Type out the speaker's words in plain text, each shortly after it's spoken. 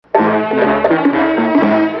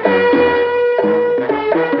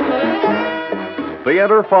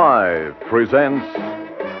Theater 5 presents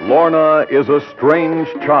Lorna is a Strange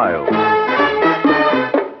Child.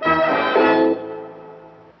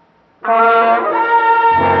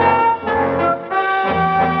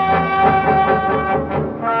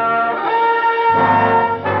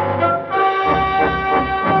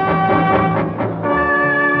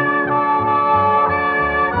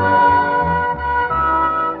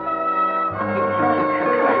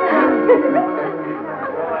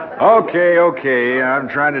 Okay. I'm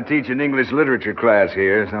trying to teach an English literature class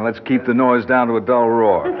here, so let's keep the noise down to a dull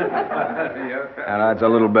roar. Now, that's a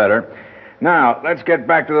little better. Now, let's get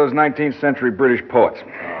back to those 19th century British poets.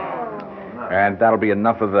 And that'll be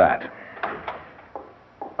enough of that.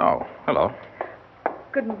 Oh, hello.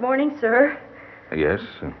 Good morning, sir. Yes.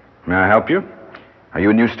 May I help you? Are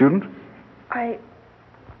you a new student?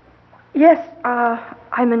 Yes,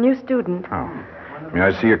 I'm a new student. Oh. May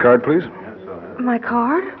I see your card, please? My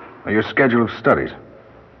card? Your schedule of studies.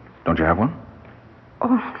 Don't you have one?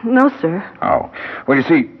 Oh, no, sir. Oh. Well, you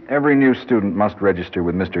see, every new student must register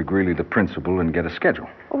with Mr. Greeley, the principal, and get a schedule.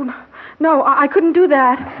 Oh, no, I couldn't do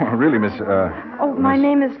that. Oh, really, Miss, my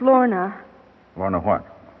name is Lorna. Lorna what?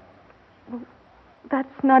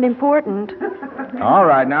 That's not important. All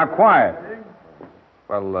right, now, quiet.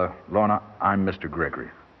 Well, Lorna, I'm Mr.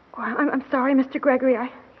 Gregory. Oh, I'm sorry, Mr. Gregory.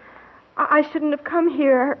 I shouldn't have come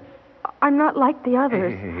here. I'm not like the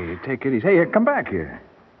others. Hey, take it easy. Hey, come back here.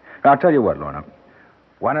 Now, I'll tell you what, Lorna.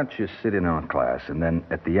 Why don't you sit in on class, and then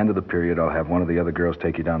at the end of the period, I'll have one of the other girls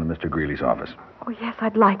take you down to Mr. Greeley's office. Oh, yes,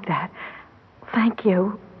 I'd like that. Thank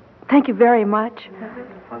you. Thank you very much.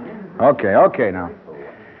 Okay, now.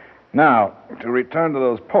 Now, to return to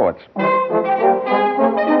those poets.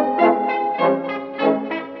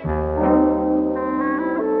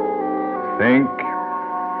 Think.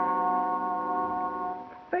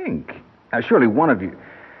 Now, surely one of you...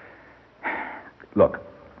 Look,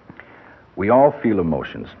 we all feel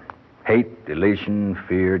emotions. Hate, elation,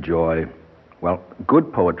 fear, joy. Well,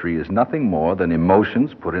 good poetry is nothing more than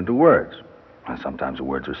emotions put into words. And sometimes the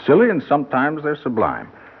words are silly, and sometimes they're sublime.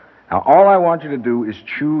 Now, all I want you to do is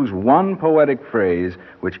choose one poetic phrase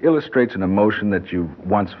which illustrates an emotion that you've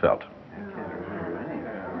once felt.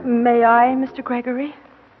 May I, Mr. Gregory?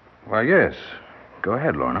 Well, yes. Go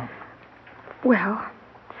ahead, Lorna. Well,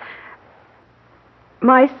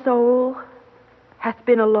 my soul hath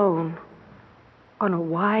been alone on a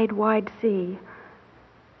wide, wide sea.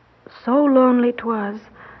 So lonely 'twas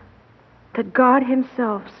that God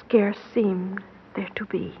himself scarce seemed there to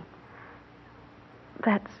be.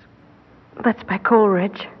 That's by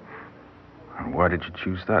Coleridge. And why did you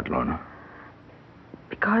choose that, Lorna?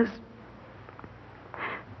 Because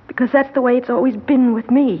that's the way it's always been with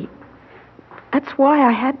me. That's why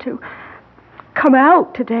I had to come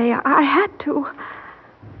out today. I had to.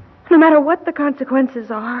 No matter what the consequences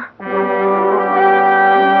are.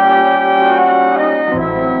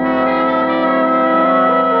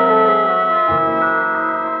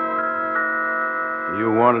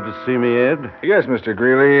 You wanted to see me, Ed? Yes, Mr.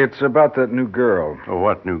 Greeley. It's about that new girl. Oh,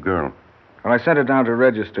 what new girl? Well, I sent her down to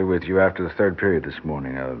register with you after the third period this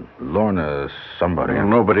morning. Lorna somebody. Well,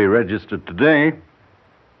 nobody registered today.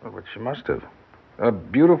 Well, but she must have. A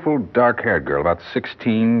beautiful, dark-haired girl, about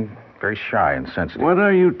 16, very shy and sensitive. What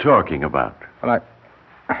are you talking about? Well,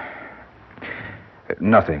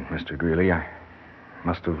 Nothing, Mr. Greeley. I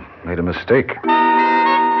must have made a mistake.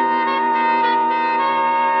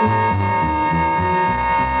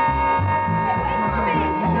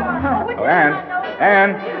 Oh,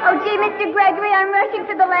 Anne. Oh, gee, Mr. Gregory, I'm rushing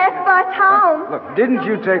for the last bus home. Look, didn't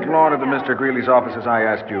you take Lorna to Mr. Greeley's office as I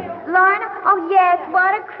asked you? Lorna? Oh, yes,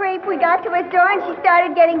 what a creep. We got to her door and she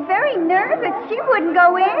started getting very nervous. She wouldn't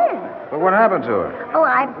go in. But what happened to her? Oh,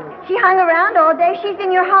 she hung around all day. She's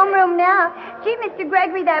in your homeroom now. Gee, Mr.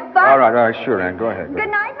 Gregory, that bus... All right, sure, Anne. Go ahead. Good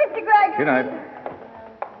night, Mr. Gregory. Good night.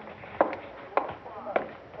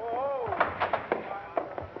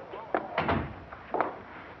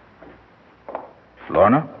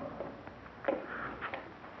 Lorna?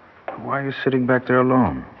 Why are you sitting back there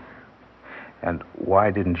alone? And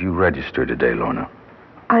why didn't you register today, Lorna?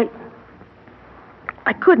 I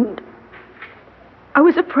couldn't. I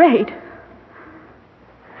was afraid.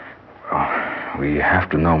 Oh, we have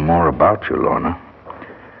to know more about you, Lorna.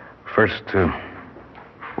 First,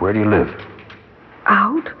 where do you live?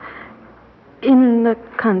 Out? In the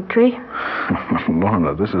country.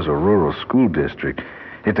 Lorna, this is a rural school district.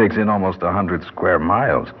 It takes in almost 100 square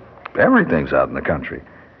miles. Everything's out in the country.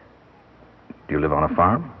 Do you live on a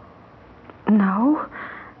farm? No.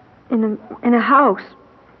 In a house.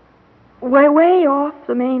 way off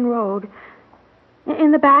the main road.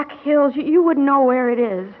 In the back hills. You wouldn't know where it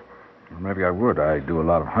is. Maybe I would. I do a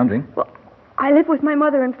lot of hunting. Well, I live with my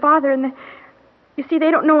mother and father, and you see,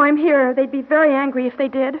 they don't know I'm here. They'd be very angry if they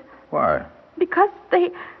did. Why? Because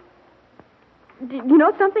they... You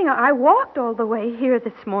know something? I walked all the way here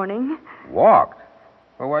this morning. Walked?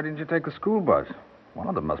 Well, why didn't you take the school bus? One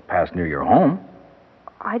of them must pass near your home.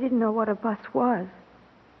 I didn't know what a bus was.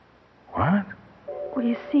 What? Well,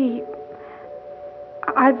 you see,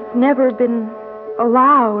 I've never been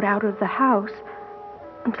allowed out of the house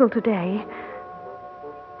until today.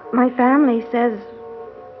 My family says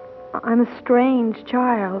I'm a strange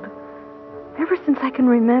child. Ever since I can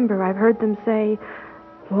remember, I've heard them say,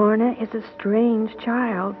 Lorna is a strange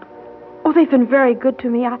child. Oh, they've been very good to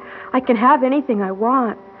me. I can have anything I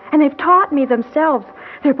want. And they've taught me themselves.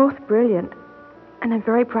 They're both brilliant. And I'm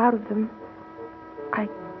very proud of them.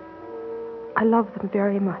 I love them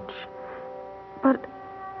very much. But,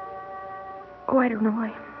 I don't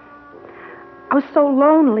know. I was so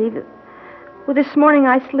lonely that, well, this morning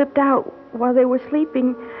I slipped out while they were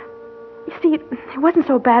sleeping. You see, it wasn't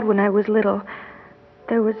so bad when I was little.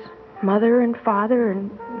 There was Mother and Father,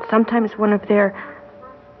 and sometimes one of their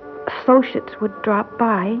associates would drop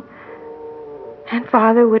by. And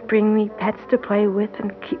Father would bring me pets to play with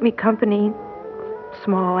and keep me company.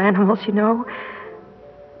 Small animals, you know.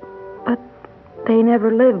 But they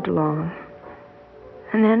never lived long.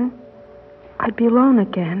 And then I'd be alone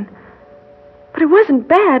again. But it wasn't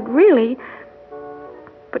bad, really.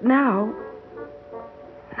 But now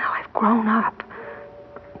I've grown up.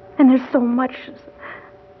 And there's so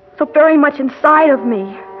very much inside of me.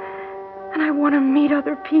 And I want to meet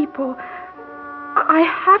other people. I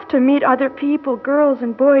have to meet other people, girls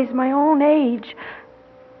and boys my own age.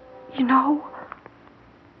 You know?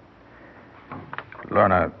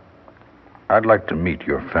 Lorna, I'd like to meet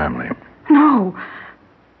your family. No.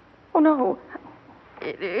 Oh, no.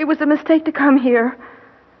 It was a mistake to come here.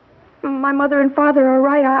 My mother and father are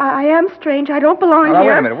right. I am strange. I don't belong here. Wait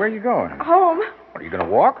a minute. Where are you going? Home. Are you going to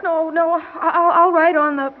walk? No. I'll ride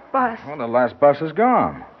on the bus. Well, the last bus is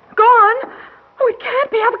gone. Gone? Oh, it can't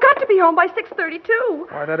be. I've got to be home by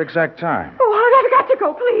 6:32. Why that exact time? Oh, I've got to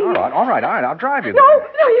go, please. All right. I'll drive you there.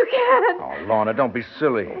 No, you can't. Oh, Lorna, don't be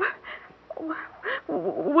silly.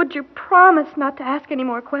 Would you promise not to ask any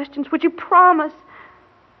more questions? Would you promise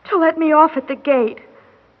to let me off at the gate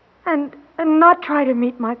and not try to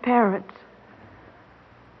meet my parents?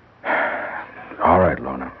 All right,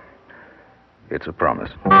 Lorna. It's a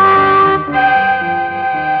promise.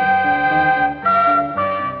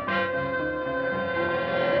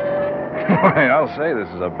 I'll say this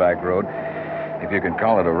is a back road, if you can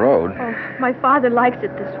call it a road. Oh, my father likes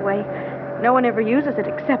it this way. No one ever uses it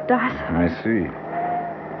except us. I see.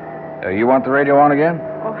 You want the radio on again?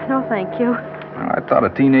 Oh, no, thank you. Well, I thought a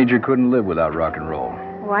teenager couldn't live without rock and roll.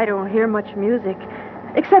 Oh, I don't hear much music,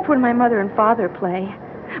 except when my mother and father play.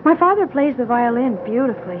 My father plays the violin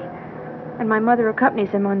beautifully, and my mother accompanies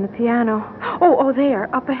him on the piano. Oh, there,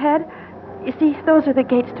 up ahead. You see, those are the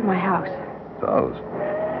gates to my house. Those?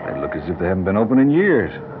 They look as if they haven't been open in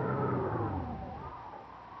years.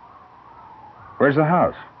 Where's the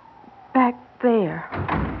house? Back there.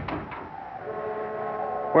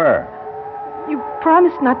 Where? You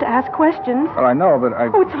promised not to ask questions. Well, I know, but I...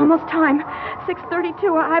 Oh, it's almost time.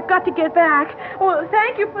 6:32. I've got to get back. Well,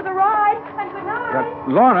 thank you for the ride, and good night.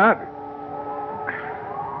 Lorna!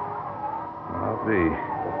 I'll be...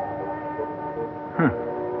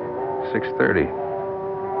 6:30.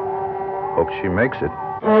 Hope she makes it.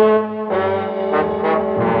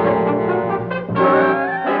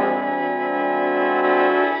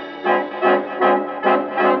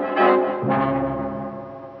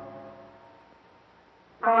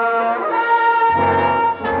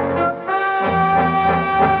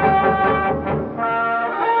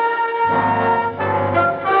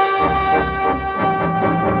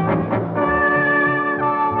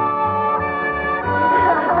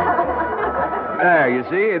 There, you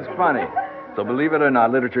see, it's funny. So believe it or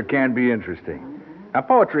not, literature can be interesting. Now,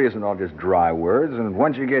 poetry isn't all just dry words, and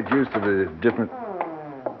once you get used to the different...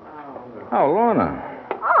 Oh, Lorna.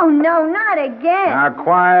 Oh, no, not again. Now,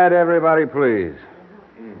 quiet, everybody, please.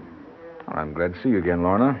 Well, I'm glad to see you again,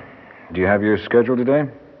 Lorna. Do you have your schedule today?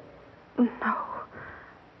 No,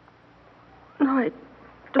 I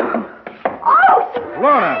don't. Oh,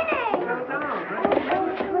 Lorna!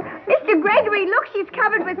 Mr. Gregory, look, she's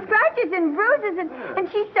covered with scratches and bruises, and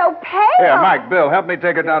she's so pale. Here, Mike, Bill, help me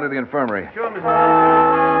take her down to the infirmary. Sure, Mr.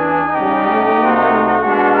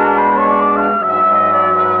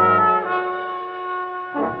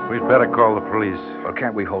 We You'd better call the police. Well,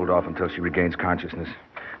 can't we hold off until she regains consciousness?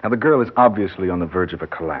 Now, the girl is obviously on the verge of a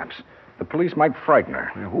collapse. The police might frighten her.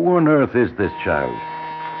 Who on earth is this child?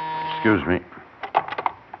 Excuse me.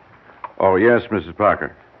 Oh, yes, Mrs.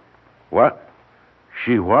 Parker. What?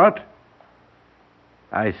 She what?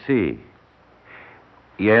 I see.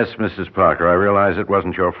 Yes, Mrs. Parker, I realize it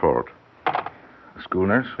wasn't your fault. The school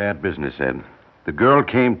nurse? Bad business, Ed. The girl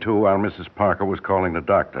came to while Mrs. Parker was calling the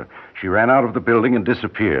doctor. She ran out of the building and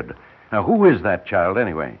disappeared. Now, who is that child,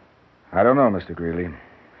 anyway? I don't know, Mr. Greeley.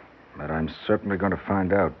 But I'm certainly going to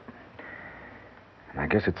find out. And I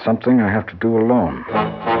guess it's something I have to do alone.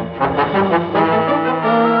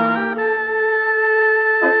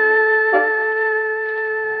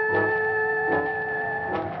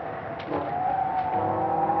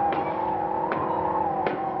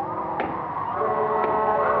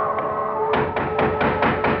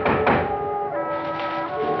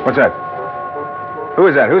 What's that? Who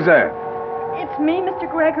is that? Who's there? It's me, Mr.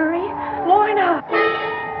 Gregory. Lorna.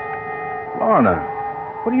 Lorna,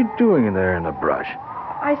 what are you doing in there in the brush?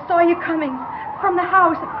 I saw you coming from the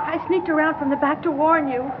house. I sneaked around from the back to warn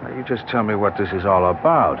you. Now, you just tell me what this is all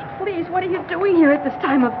about. Please, what are you doing here at this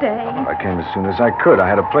time of day? I came as soon as I could. I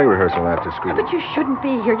had a play rehearsal after school. But you shouldn't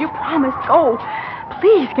be here. You promised. Go.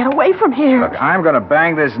 Please, get away from here. Look, I'm going to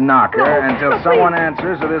bang this knocker No, until no, someone please.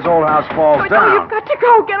 answers or this old house falls No, down. you've got to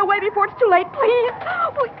go. Get away before it's too late, please.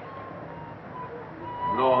 Please.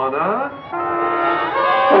 Lorna?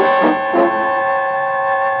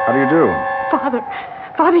 How do you do?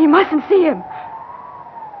 Father, you mustn't see him.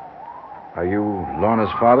 Are you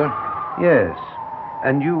Lorna's father? Yes.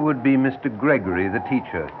 And you would be Mr. Gregory, the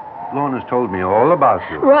teacher. Lorna's told me all about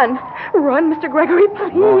you. Run, Mr. Gregory,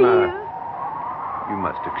 please. Lorna, you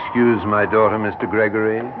must excuse my daughter, Mr.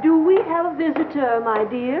 Gregory. Do we have a visitor, my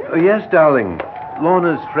dear? Oh, yes, darling.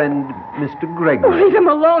 Lorna's friend, Mr. Gregory. Leave him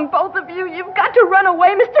alone, both of you. You've got to run away,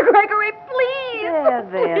 Mr. Gregory,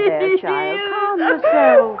 please. There, child. Calm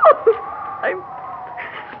yourself. I'm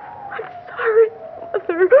sorry,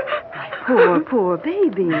 Mother. Poor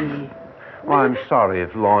baby. Well, I'm sorry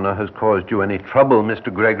if Lorna has caused you any trouble,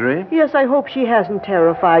 Mr. Gregory. Yes, I hope she hasn't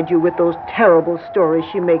terrified you with those terrible stories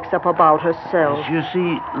she makes up about herself. You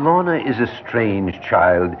see, Lorna is a strange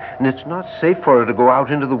child, and it's not safe for her to go out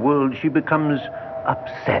into the world. She becomes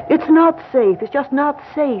upset. It's not safe. It's just not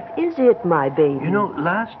safe, is it, my baby? You know,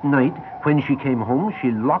 last night, when she came home, she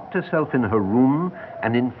locked herself in her room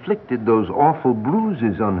and inflicted those awful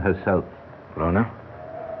bruises on herself. Lorna,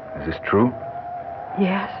 is this true?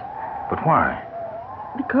 Yes, But why?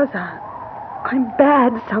 because I'm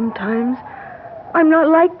bad sometimes. I'm not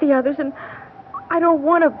like the others, and I don't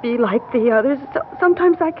want to be like the others. So,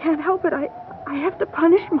 sometimes I can't help it. I have to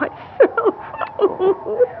punish myself.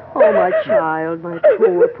 Oh, my child, my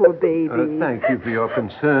poor baby. Thank you for your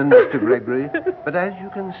concern, Mr. Gregory. But as you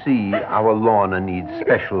can see, our Lorna needs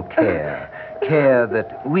special care. Care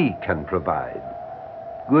that we can provide.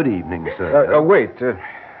 Good evening, sir. Wait.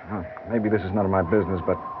 Maybe this is none of my business,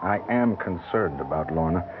 but I am concerned about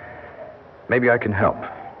Lorna. Maybe I can help.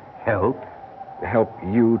 Help? Help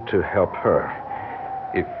you to help her.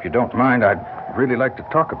 If you don't mind, I'd really like to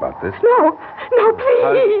talk about this. No,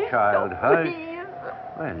 please. Hush, child, hush. Please.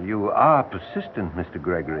 Well, you are persistent, Mr.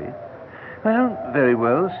 Gregory. Well, very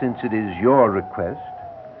well, since it is your request,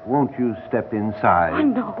 won't you step inside? Oh,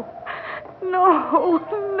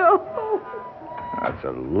 no. That's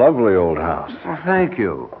a lovely old house. Well, thank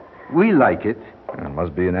you. We like it. It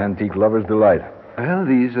must be an antique lover's delight. Well,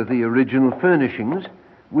 these are the original furnishings.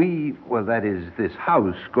 This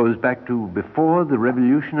house goes back to before the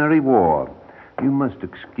Revolutionary War. You must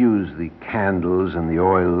excuse the candles and the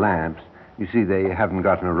oil lamps. You see, they haven't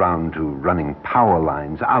gotten around to running power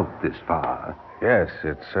lines out this far. Yes,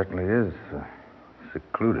 it certainly is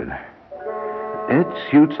secluded. It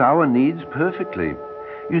suits our needs perfectly.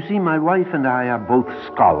 You see, my wife and I are both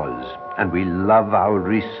scholars, and we love our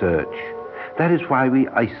research. That is why we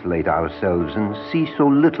isolate ourselves and see so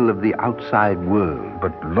little of the outside world.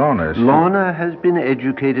 But Lorna... Lorna has been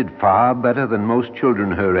educated far better than most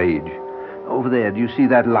children her age. Over there, do you see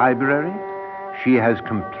that library? She has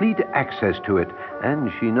complete access to it,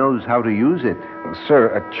 and she knows how to use it. Sir,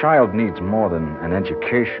 a child needs more than an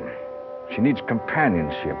education. She needs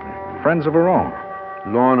companionship and friends of her own.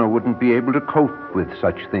 Lorna wouldn't be able to cope with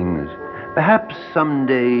such things. Perhaps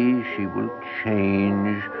someday she will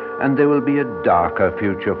change, and there will be a darker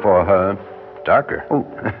future for her. Darker? Oh,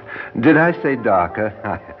 did I say darker?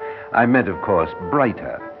 I meant, of course,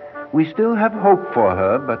 brighter. We still have hope for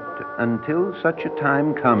her, but until such a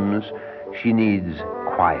time comes, she needs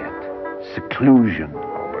quiet, seclusion.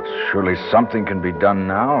 Oh, But surely something can be done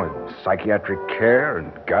now in psychiatric care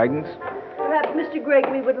and guidance. Perhaps Mr.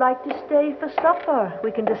 Gregory would like to stay for supper.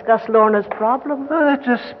 We can discuss Lorna's problem. Oh, that's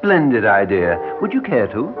a splendid idea. Would you care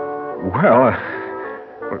to? Well,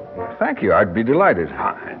 thank you. I'd be delighted.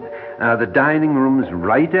 Fine. Now, the dining room's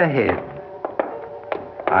right ahead.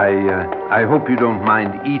 I hope you don't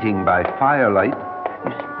mind eating by firelight.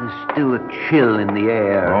 There's still a chill in the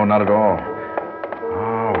air. No, not at all.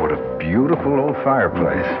 Oh, what a beautiful old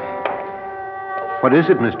fireplace. What is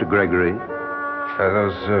it, Mr. Gregory?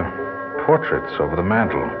 Those portraits over the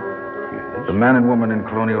mantel. Yes. The man and woman in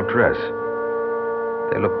colonial dress.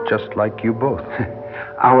 They look just like you both.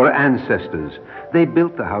 Our ancestors. They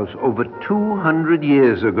built the house over 200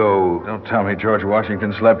 years ago. Don't tell me George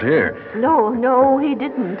Washington slept here. No, he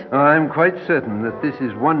didn't. I'm quite certain that this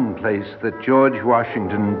is one place that George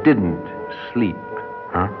Washington didn't sleep.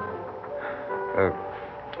 Huh?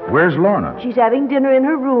 Where's Lorna? She's having dinner in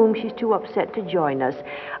her room. She's too upset to join us.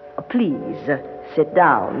 Please, sit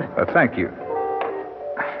down. Thank you.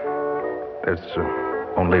 There's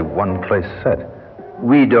only one place set.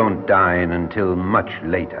 We don't dine until much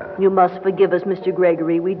later. You must forgive us, Mr.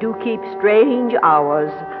 Gregory. We do keep strange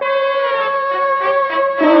hours.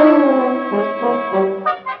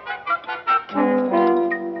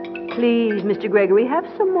 Please, Mr. Gregory, have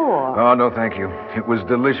some more. Oh, no, thank you. It was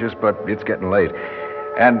delicious, but it's getting late.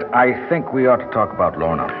 And I think we ought to talk about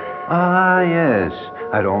Lorna. Ah, yes.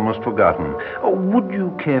 I'd almost forgotten. Oh, would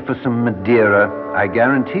you care for some Madeira? I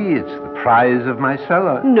guarantee it's the prize of my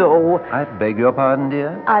cellar. No. I beg your pardon,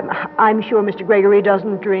 dear? I'm sure Mr. Gregory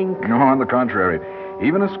doesn't drink. No, on the contrary.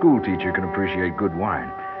 Even a school teacher can appreciate good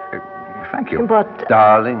wine. Thank you. But...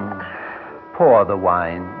 Darling, pour the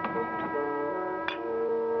wine.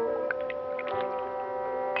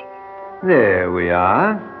 There we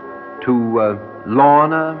are. To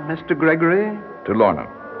Lorna, Mr. Gregory? To Lorna.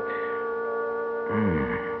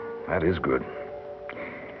 That is good.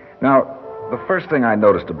 Now, the first thing I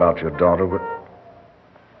noticed about your daughter was...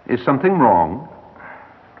 Is something wrong?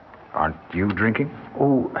 Aren't you drinking?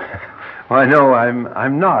 Oh, why, no,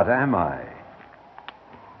 I'm not, am I?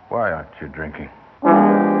 Why aren't you drinking? Why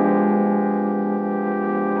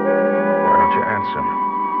don't you answer?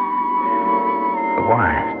 The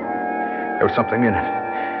wine. There was something in it.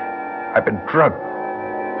 I've been drugged.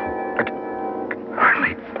 I can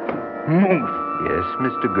hardly move. Yes,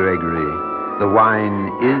 Mr. Gregory. The wine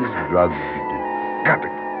is drugged. Got to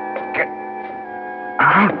get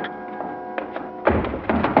out.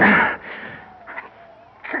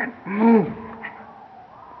 Can't move.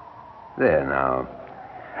 There now.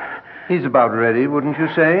 He's about ready, wouldn't you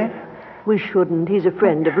say? We shouldn't. He's a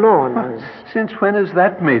friend of Lorna's. Since when has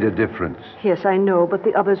that made a difference? Yes, I know, but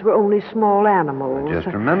the others were only small animals. Just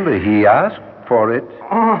remember, he asked for it.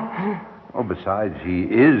 Oh, besides, he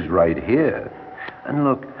is right here. And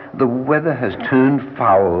look, the weather has turned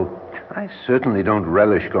foul. I certainly don't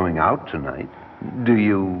relish going out tonight. Do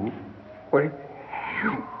you? What do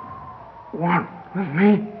you want with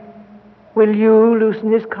me? Will you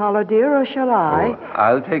loosen his collar, dear, or shall I? Oh,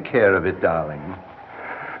 I'll take care of it, darling.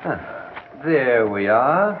 There we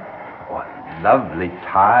are. What a lovely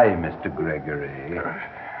tie, Mr. Gregory. Your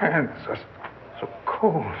hands are so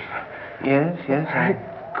cold. Yes.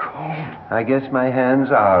 Cold. I guess my hands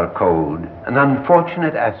are cold. An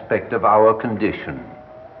unfortunate aspect of our condition.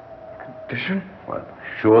 Condition? Well,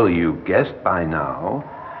 surely you've guessed by now.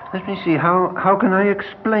 Let me see, how can I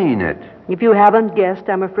explain it? If you haven't guessed,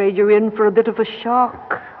 I'm afraid you're in for a bit of a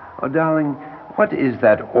shock. Oh, darling, what is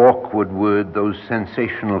that awkward word those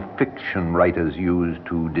sensational fiction writers use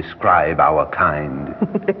to describe our kind?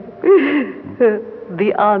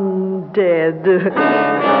 The undead.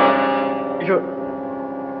 You're...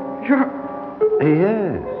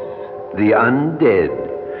 Yes, the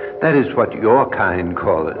undead. That is what your kind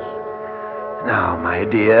call us. Now, my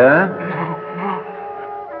dear.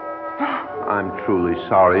 I'm truly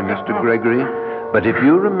sorry, Mr. Gregory, but if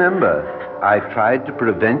you remember, I tried to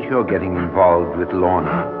prevent your getting involved with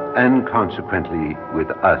Lorna, and consequently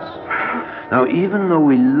with us. Now, even though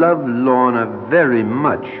we love Lorna very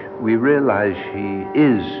much, we realize she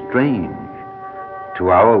is strange. To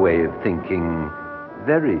our way of thinking,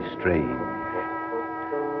 very strange.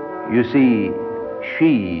 You see,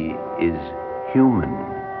 she is human.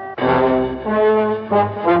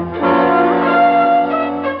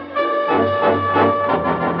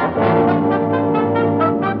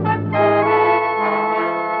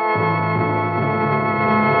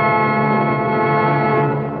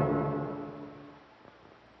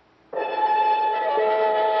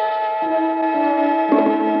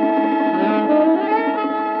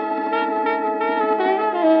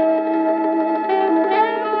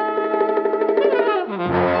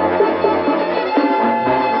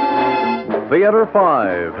 Theater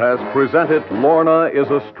 5 has presented Lorna is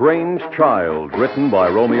a Strange Child, written by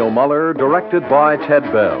Romeo Muller, directed by Ted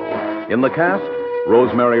Bell. In the cast,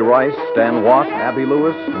 Rosemary Rice, Stan Watt, Abby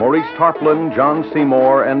Lewis, Maurice Tarplin, John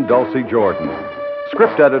Seymour, and Dulcie Jordan.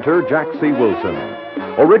 Script editor, Jack C. Wilson.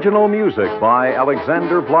 Original music by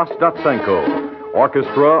Alexander Vlastotsenko.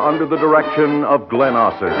 Orchestra under the direction of Glenn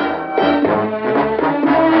Osser.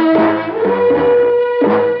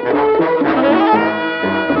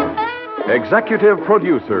 Executive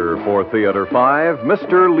producer for Theater 5,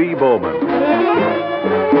 Mr. Lee Bowman.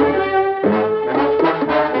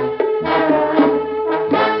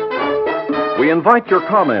 We invite your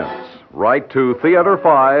comments. Write to Theater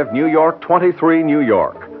 5, New York 23, New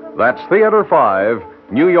York. That's Theater 5,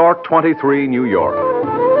 New York 23, New York.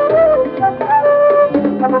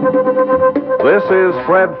 This is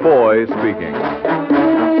Fred Foy speaking.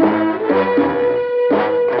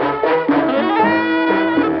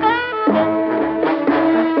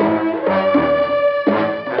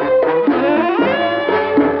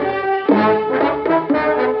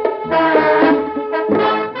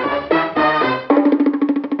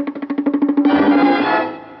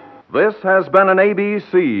 This has been an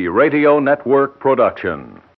ABC Radio Network production.